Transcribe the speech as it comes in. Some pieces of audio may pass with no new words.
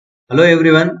Hello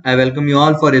everyone, I welcome you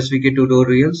all for SVK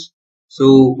tutorials.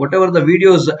 So whatever the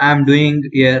videos I am doing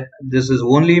here, this is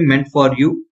only meant for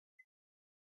you.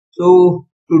 So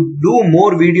to do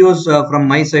more videos from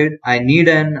my side, I need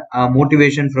an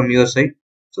motivation from your side.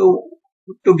 So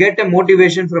to get a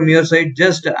motivation from your side,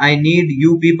 just I need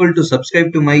you people to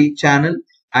subscribe to my channel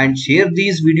and share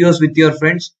these videos with your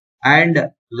friends and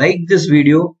like this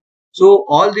video. So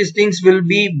all these things will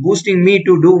be boosting me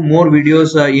to do more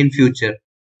videos in future.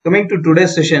 Coming to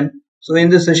today's session. So in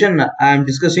this session, I am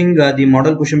discussing the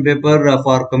model question paper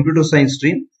for computer science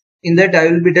stream. In that,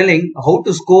 I will be telling how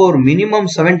to score minimum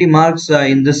 70 marks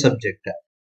in this subject.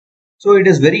 So it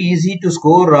is very easy to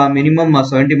score minimum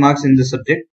 70 marks in this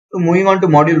subject. So moving on to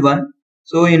module 1.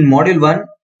 So in module 1,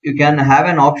 you can have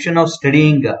an option of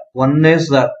studying. One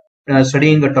is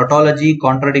studying a tautology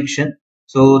contradiction.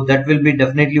 So that will be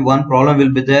definitely one problem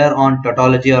will be there on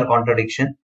tautology or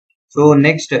contradiction. So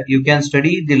next, you can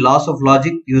study the laws of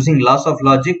logic. Using laws of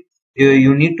logic,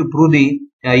 you need to prove the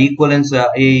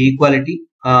equality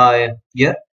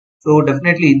here. So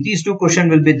definitely these two questions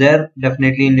will be there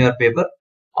definitely in your paper.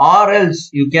 Or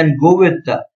else you can go with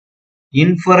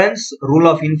inference, rule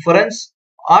of inference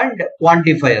and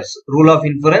quantifiers, rule of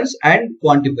inference and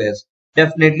quantifiers.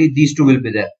 Definitely these two will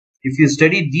be there. If you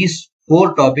study these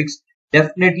four topics,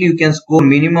 definitely you can score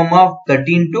minimum of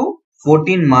 13 to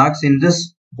 14 marks in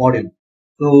this module.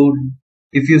 So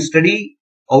if you study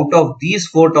out of these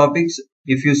four topics,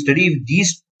 if you study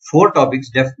these four topics,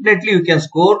 definitely you can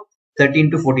score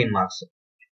 13 to 14 marks.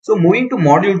 So moving to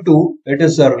module 2, it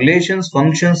is relations,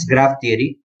 functions, graph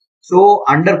theory. So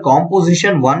under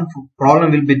composition, one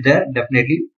problem will be there,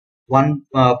 definitely. One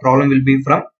problem will be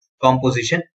from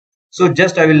composition. So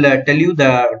just I will tell you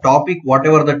the topic,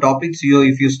 whatever the topics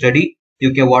if you study,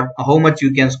 you can how much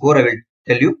you can score, I will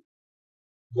tell you.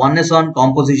 One is on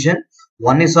composition,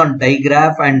 one is on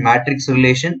digraph and matrix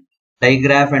relation, and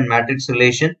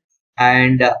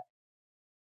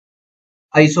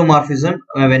isomorphism.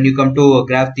 When you come to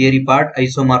graph theory part,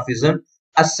 isomorphism,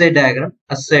 assay diagram.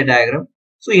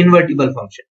 So invertible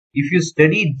function. If you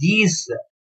study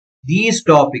these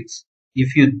topics,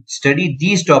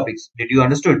 did you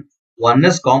understood? One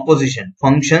is composition,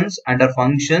 functions. Under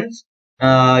functions,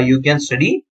 you can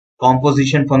study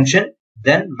composition function,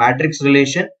 then matrix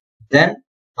relation, then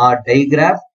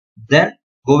digraph, then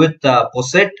go with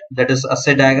poset, that is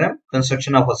assay diagram,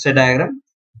 construction of assay diagram,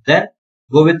 then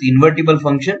go with invertible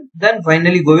function, then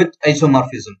finally go with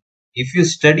isomorphism. If you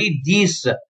study these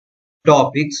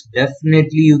topics,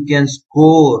 definitely you can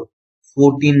score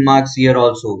 14 marks here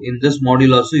also. In this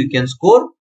module also you can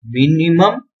score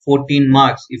minimum 14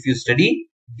 marks if you study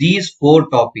these four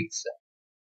topics.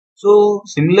 So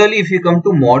similarly, if you come to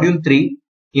module 3,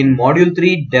 in module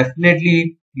 3,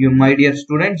 definitely you, my dear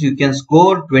students, you can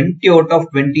score 20 out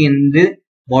of 20 in the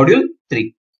module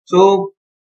 3. So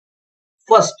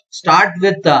first start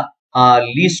with the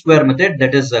least square method,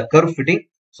 that is curve fitting.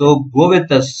 So go with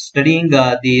studying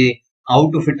the how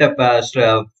to fit up a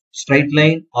straight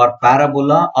line or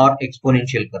parabola or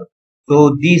exponential curve.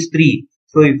 So these three.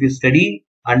 So if you study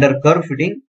under curve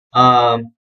fitting,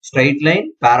 straight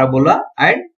line, parabola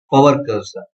and power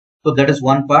curves. So that is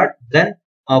one part. Then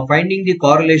finding the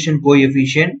correlation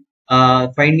coefficient,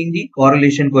 and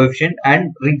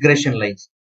regression lines.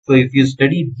 So if you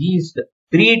study these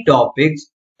three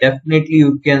topics, definitely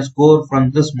you can score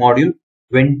from this module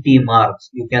 20 marks.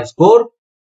 You can score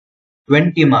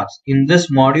 20 marks. In this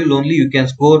module only you can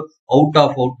score out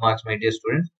of out marks, my dear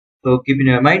students. So keep in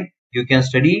your mind, you can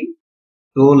study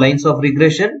lines of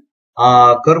regression,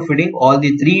 curve fitting, all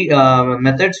the three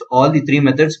methods,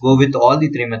 go with all the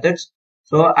three methods.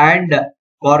 So and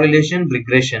correlation,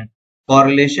 regression,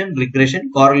 correlation,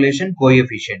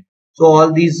 coefficient. So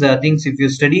all these things if you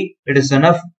study, it is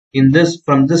enough in this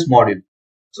from this module.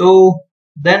 So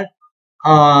then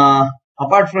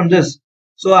apart from this,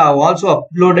 so I have also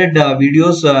uploaded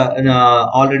videos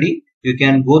already. You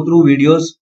can go through videos.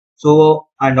 So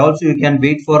and also you can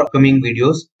wait for upcoming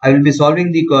videos. I will be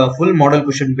solving the full model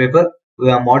question paper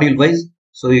module wise.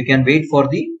 So you can wait for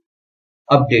the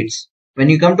updates. When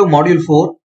you come to module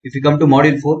 4, if you come to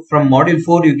module 4, from module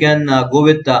 4 you can go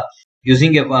with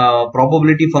using a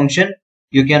probability function.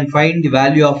 You can find the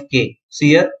value of k. See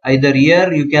here, either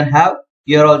here you can have,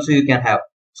 here also you can have.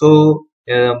 So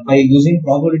by using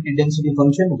probability density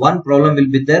function, one problem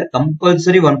will be there,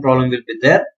 compulsory one problem will be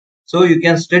there. So you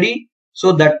can study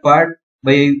so that part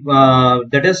by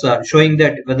that is showing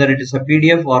that whether it is a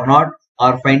PDF or not,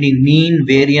 or finding mean,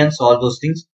 variance, all those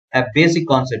things, basic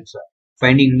concepts.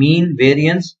 Finding mean,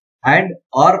 variance, and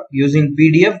or using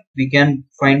PDF we can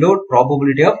find out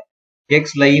probability of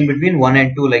x lying between 1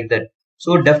 and 2, like that.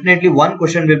 So definitely one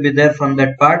question will be there from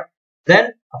that part.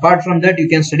 Then apart from that, you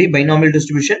can study binomial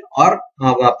distribution or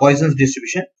Poisson's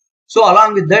distribution. So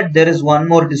along with that, there is one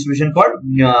more distribution called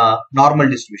normal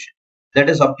distribution. That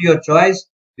is up to your choice.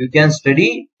 You can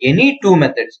study any two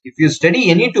methods. If you study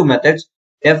any two methods,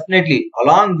 definitely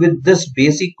along with this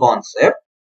basic concept,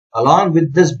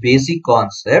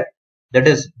 that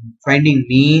is finding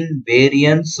mean,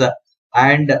 variance,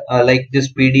 and like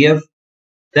this PDF,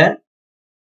 then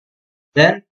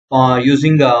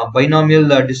using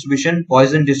binomial distribution,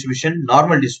 Poisson distribution,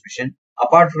 normal distribution.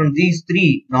 Apart from these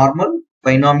three, normal,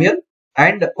 binomial,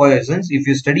 and Poissons, if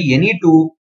you study any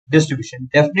two distribution,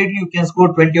 definitely you can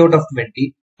score 20 out of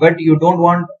 20. But if you don't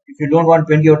want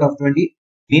 20 out of 20,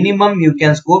 minimum you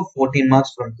can score 14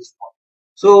 marks from this one.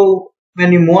 So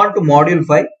when you move on to module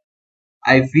 5,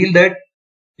 I feel that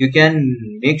you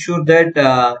can make sure that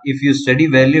if you study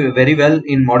very well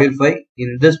in module 5,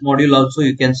 in this module also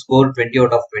you can score 20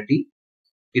 out of 20.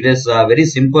 It is a very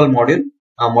simple module,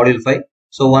 module 5.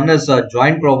 So one is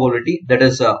joint probability, that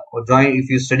is if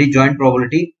you study joint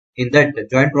probability, in that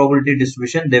joint probability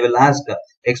distribution they will ask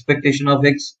expectation of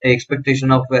x, x,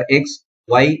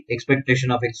 y, expectation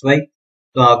of xy,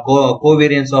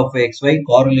 covariance of xy,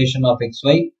 correlation of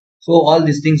xy. So all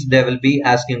these things they will be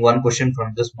asking one question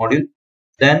from this module.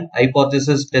 Then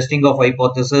hypothesis, testing of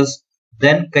hypothesis,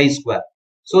 then chi-square.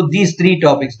 So these three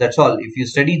topics, that's all. If you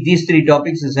study these three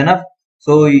topics is enough.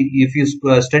 So if you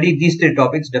study these three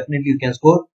topics, definitely you can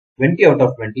score 20 out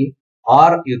of 20,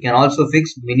 or you can also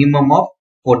fix minimum of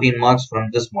 14 marks from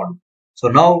this module. So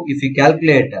now if you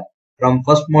calculate from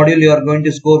first module, you are going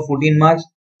to score 14 marks.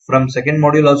 From second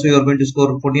module also you are going to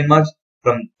score 14 marks.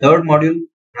 From third module,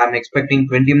 I am expecting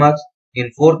 20 marks.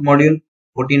 In fourth module,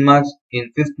 14 marks.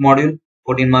 In fifth module,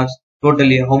 14 marks.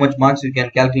 Totally how much marks you can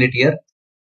calculate here.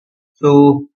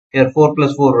 So here 4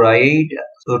 plus 4 8.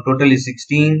 So totally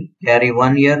 16. Carry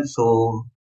 1 here. So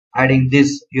adding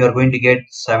this you are going to get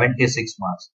 76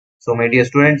 marks. So my dear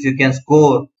students, you can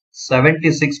score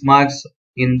 76 marks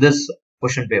in this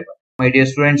question paper. My dear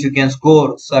students, you can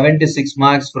score 76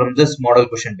 marks from this model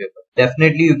question paper.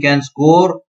 Definitely you can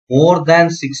score more than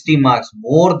 60 marks.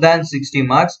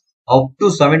 Up to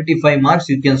 75 marks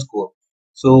you can score.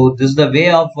 So this is the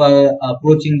way of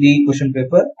approaching the question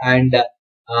paper, and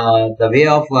the way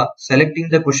of selecting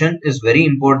the question is very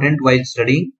important while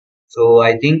studying. So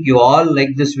I think you all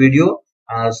like this video.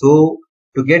 So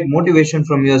to get motivation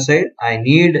from your side, I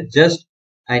need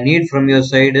from your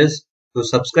side is to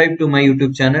subscribe to my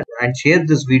YouTube channel and share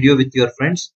this video with your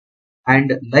friends.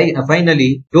 And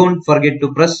finally, don't forget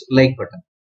to press like button.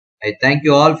 I thank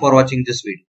you all for watching this video.